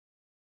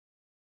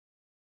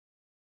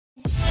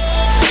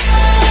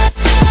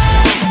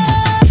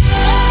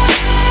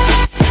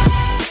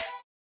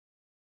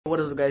What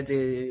is up, guys?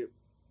 Today?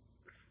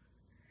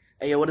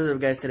 Hey, yo, what is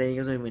up, guys? Today, you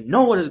guys don't even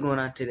know what is going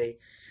on today.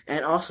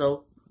 And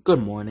also, good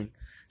morning.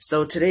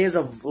 So today is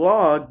a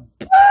vlog,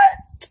 but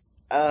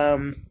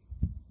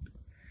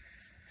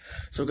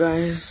so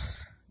guys,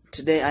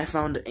 today I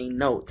found a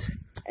note,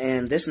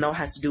 and this note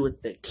has to do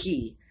with the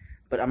key.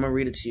 But I'm gonna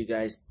read it to you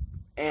guys,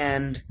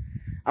 and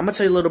I'm gonna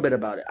tell you a little bit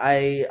about it.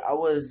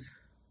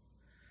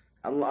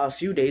 A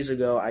few days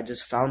ago, I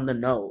just found the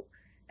note,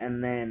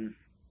 and then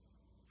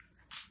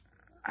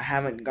I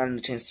haven't gotten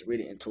a chance to read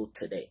it until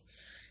today.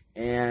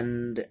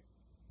 And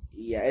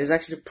yeah, it's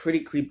actually pretty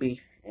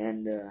creepy,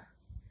 and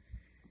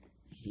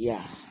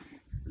yeah,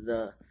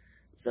 the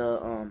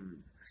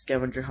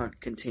scavenger hunt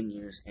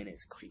continues, and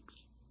it's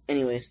creepy.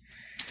 Anyways,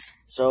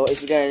 so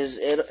if you guys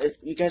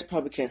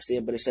probably can't see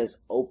it, but it says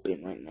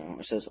open right now.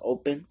 It says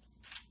open.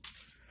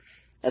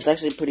 That's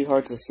actually pretty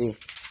hard to see.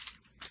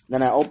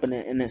 Then I open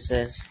it, and it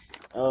says,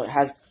 it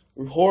has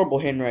horrible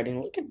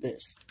handwriting. Look at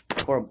this,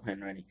 horrible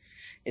handwriting.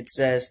 It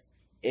says,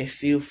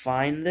 if you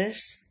find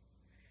this,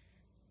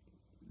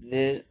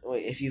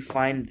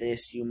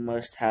 you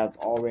must have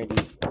already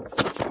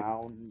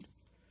found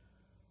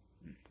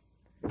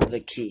the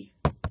key.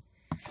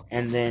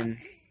 And then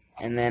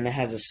it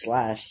has a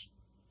slash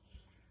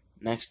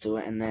next to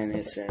it, and then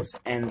it says,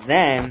 and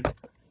then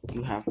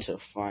you have to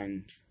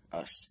find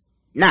us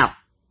now,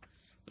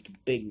 with a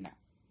big now.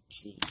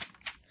 See?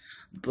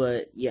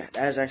 But yeah,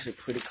 that is actually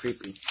pretty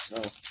creepy. So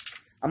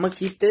I'm gonna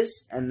keep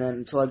this, and then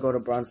until I go to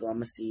Bronzeville, I'm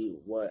gonna see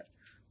what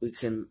we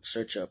can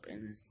search up,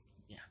 and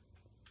yeah.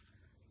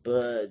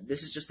 But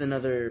this is just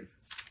another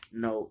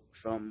note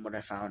from what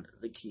I found,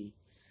 the key.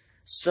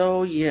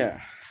 So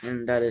yeah,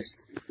 and that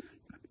is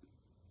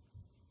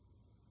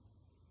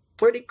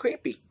pretty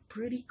creepy,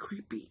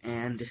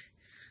 and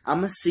I'm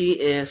gonna see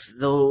if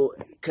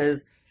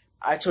because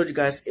I told you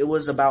guys it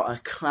was about a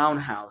clown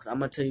house. I'm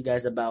gonna tell you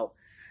guys about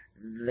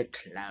the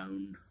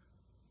clown.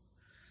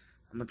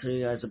 I'm gonna tell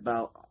you guys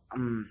about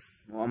I'm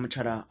gonna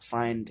try to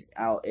find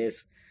out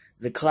if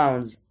the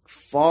clowns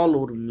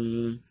followed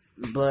me,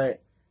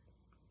 but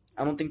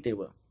I don't think they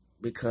will,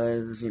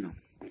 because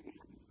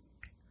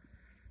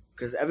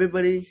because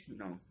everybody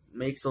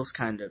makes those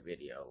kind of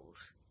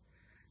videos,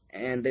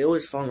 and they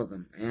always follow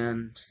them,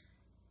 and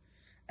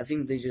I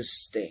think they just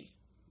stay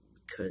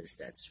because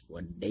that's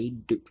what they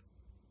do.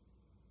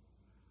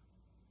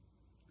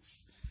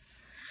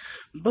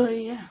 But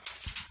yeah,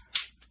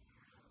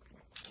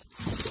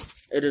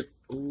 it is.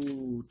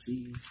 Ooh,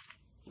 gee.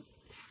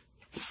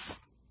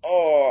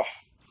 Oh.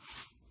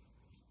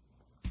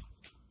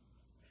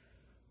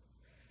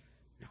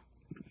 No.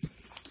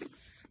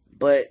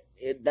 But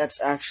that's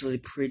actually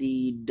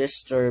pretty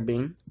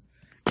disturbing,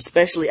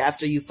 especially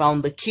after you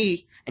found the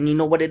key and you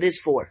know what it is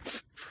for.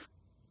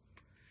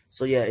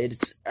 So yeah,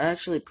 it's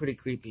actually pretty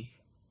creepy.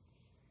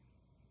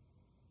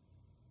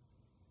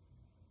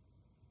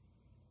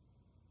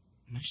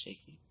 Am I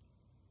shaking?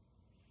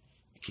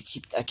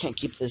 I can't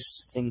keep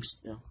this thing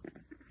still.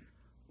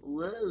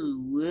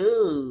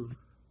 Whoa.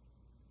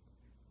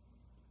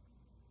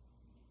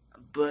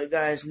 But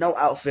guys, no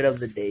outfit of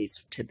the day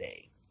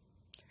today.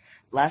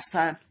 Last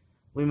time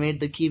we made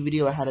the key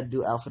video, I had to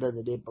do outfit of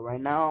the day, but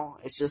right now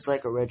it's just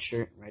like a red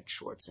shirt, red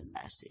shorts, and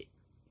that's it.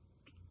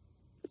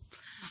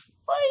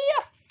 But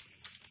yeah.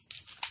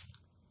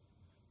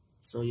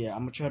 So yeah,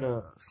 I'm gonna try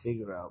to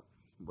figure out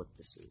what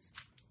this is.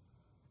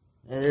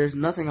 And there's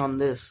nothing on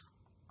this.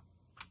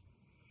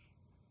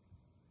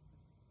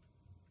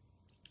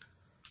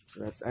 So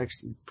that's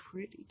actually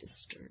pretty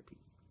disturbing.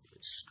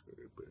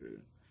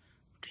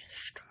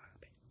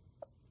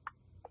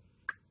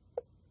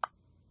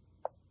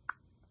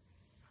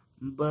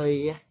 But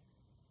yeah.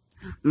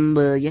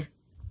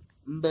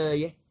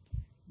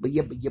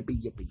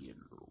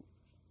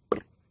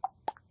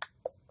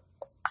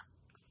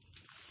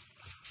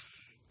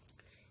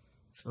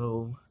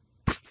 So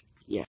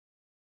yeah.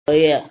 But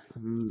yeah.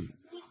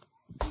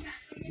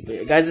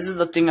 Guys, this is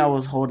the thing I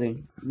was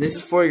holding. This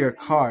is for your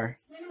car.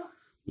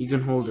 You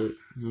can hold it.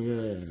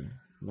 Yeah,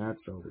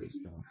 that's always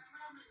done.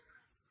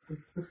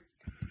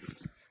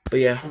 But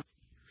yeah,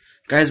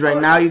 guys, right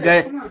now you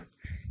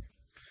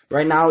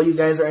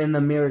guys are in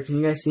the mirror. Can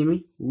you guys see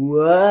me?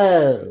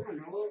 Whoa,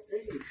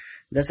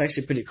 that's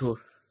actually pretty cool.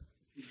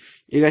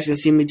 You guys can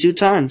see me 2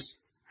 times.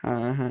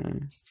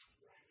 You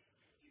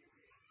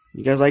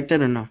guys like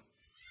that or no?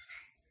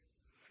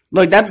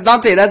 Look, that's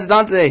Dante. That's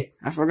Dante.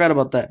 I forgot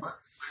about that.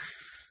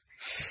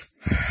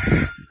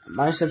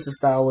 My sense of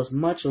style was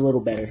a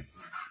little better.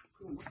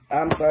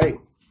 I'm sorry.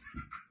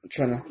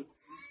 I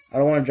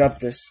don't want to drop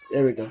this.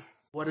 There we go.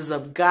 What is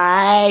up,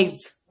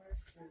 guys?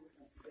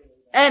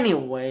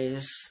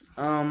 Anyways,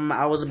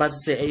 I was about to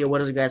say, hey,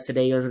 what is up, guys,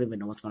 today? You guys don't even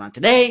know what's going on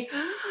today.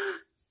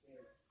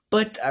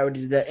 But I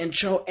already did that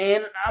intro,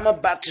 and I'm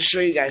about to show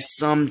you guys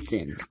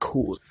something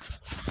cool.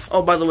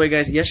 Oh, by the way,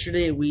 guys,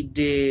 yesterday we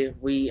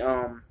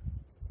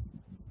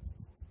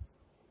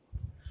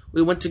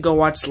went to go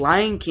watch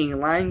Lion King.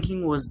 Lion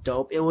King was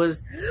dope. It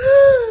was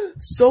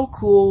so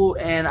cool,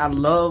 and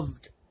I'm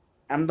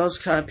those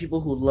kind of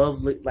people who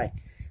love, like,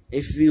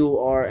 if you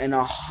are in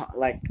a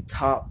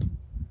top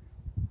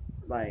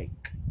like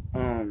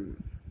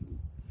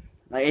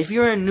if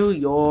you're in New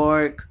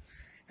York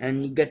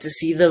and you get to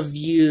see the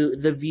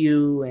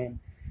view, and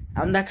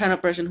I'm that kind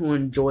of person who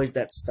enjoys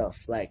that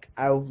stuff. Like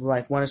I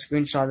want to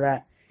screenshot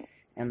that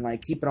and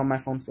like keep it on my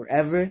phone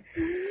forever,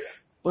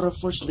 but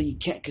unfortunately you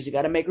can't because you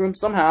gotta make room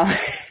somehow.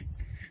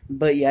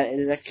 But yeah, it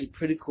is actually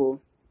pretty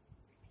cool,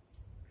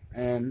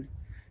 and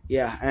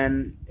yeah,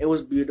 and it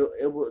was beautiful.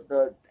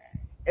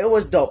 It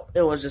was dope.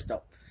 It was just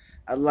dope.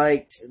 I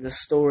liked the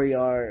story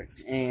arc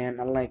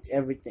and I liked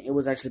everything. It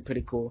was actually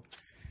pretty cool.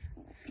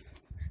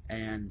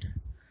 And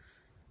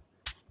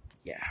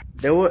yeah,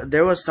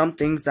 there was some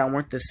things that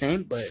weren't the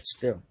same, but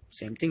still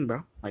same thing,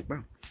 bro. Like,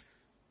 bro.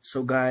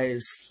 So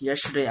guys,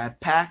 yesterday I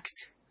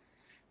packed.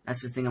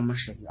 That's the thing I'm gonna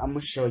show you. I'm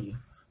gonna show you.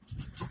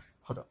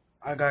 Hold up,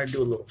 I gotta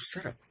do a little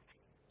setup.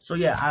 So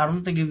yeah, I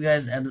don't think you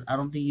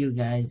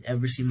guys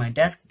ever see my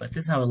desk, but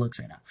this is how it looks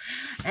right now.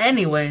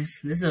 Anyways,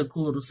 this is a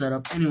cool little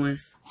setup.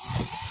 Anyways,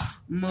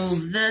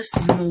 move this,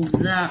 move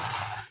that.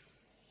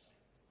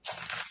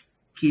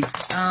 Keep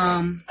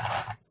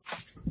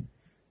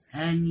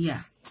and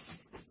yeah.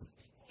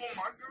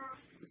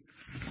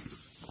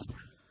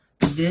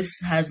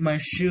 This has my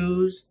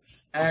shoes.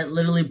 I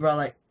literally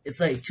brought it's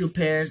like 2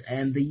 pairs,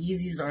 and the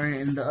Yeezys are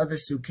in the other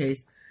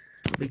suitcase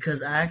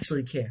because I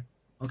actually care.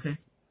 Okay,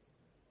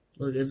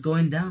 look, it's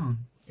going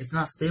down. It's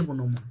not stable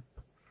no more.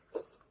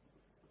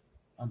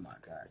 Oh my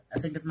god! I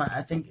think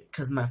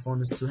because my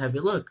phone is too heavy.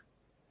 Look.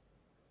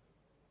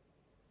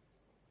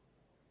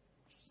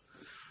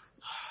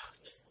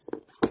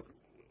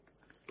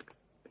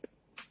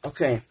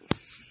 Okay.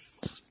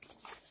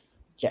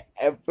 Yeah,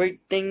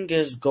 everything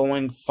is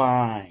going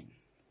fine.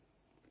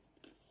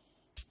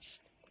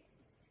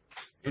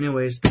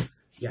 Anyways,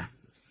 yeah.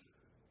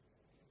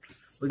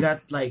 We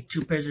got like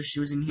 2 pairs of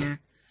shoes in here.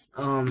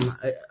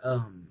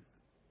 The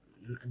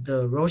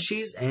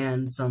Roshis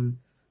and some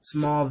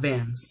small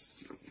Vans.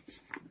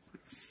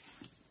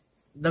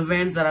 The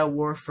Vans that I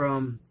wore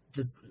from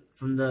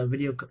the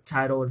video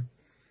titled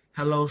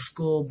 "Hello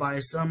School by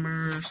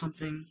Summer" or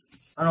something.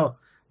 Oh no,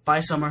 "By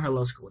Summer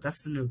Hello School."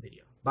 That's the new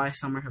video. "By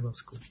Summer Hello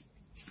School."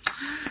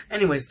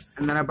 Anyways,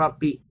 and then I brought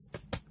Beats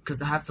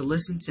because I have to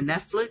listen to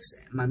Netflix,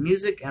 my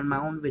music, and my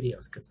own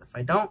videos. Because if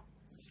I don't,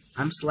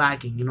 I'm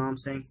slacking. You know what I'm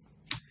saying?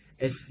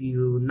 If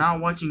you're not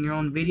watching your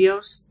own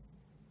videos,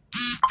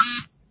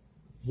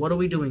 what are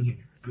we doing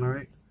here? Am I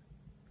right?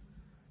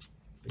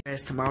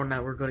 Guys, tomorrow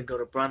night we're going to go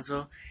to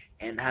Bronzeville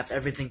and have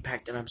everything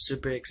packed, and I'm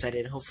super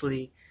excited.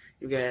 Hopefully,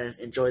 you guys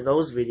enjoy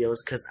those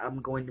videos because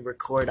I'm going to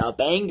record a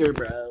banger,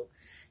 bro.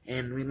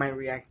 And we might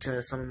react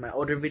to some of my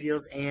older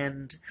videos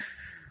and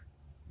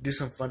do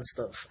some fun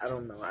stuff. I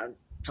don't know.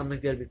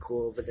 Something's gonna be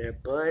cool over there.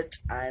 But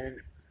I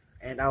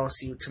will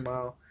see you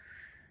tomorrow.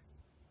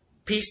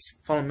 Peace.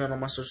 Follow me on all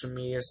my social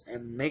medias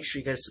and make sure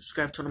you guys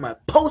subscribe, turn on my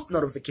post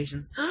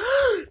notifications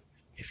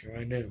if you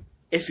are new.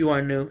 If you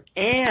are new,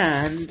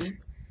 and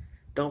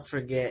don't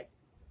forget,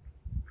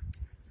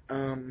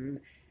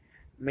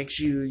 make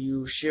sure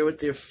you share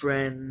with your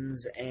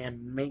friends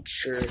and make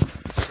sure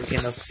you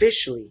can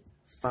officially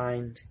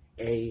find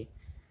a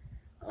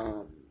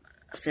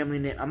family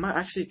name. I'm gonna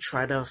actually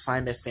try to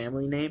find a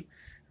family name.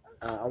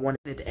 I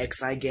wanted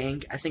XI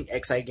Gang. I think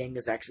XI Gang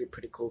is actually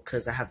pretty cool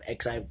because I have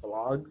XI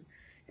vlogs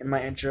in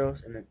my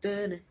intros, and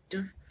then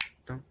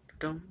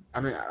I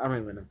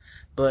don't even know.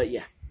 But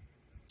yeah,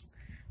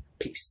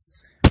 peace.